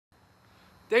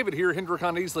David here, Hendrick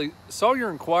Honda Easley. Saw your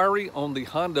inquiry on the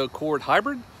Honda Accord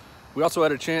Hybrid. We also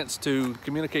had a chance to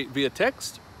communicate via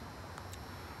text.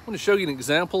 I want to show you an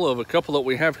example of a couple that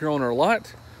we have here on our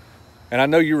lot. And I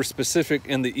know you were specific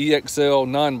in the EXL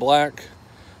non-black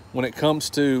when it comes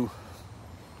to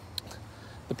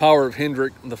the power of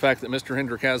Hendrick, and the fact that Mr.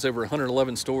 Hendrick has over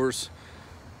 111 stores.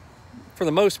 For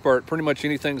the most part, pretty much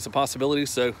anything is a possibility.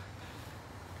 So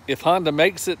if Honda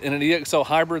makes it in an EXL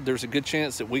Hybrid, there's a good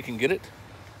chance that we can get it.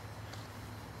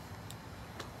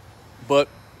 But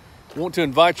I want to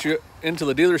invite you into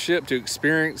the dealership to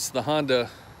experience the Honda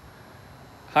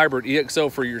Hybrid EXL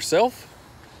for yourself.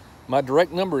 My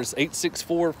direct number is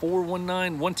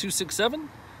 864-419-1267.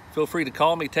 Feel free to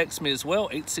call me, text me as well,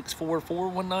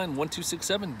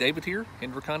 864-419-1267. David here,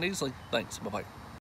 Hendrick Honda Easley. Thanks, bye-bye.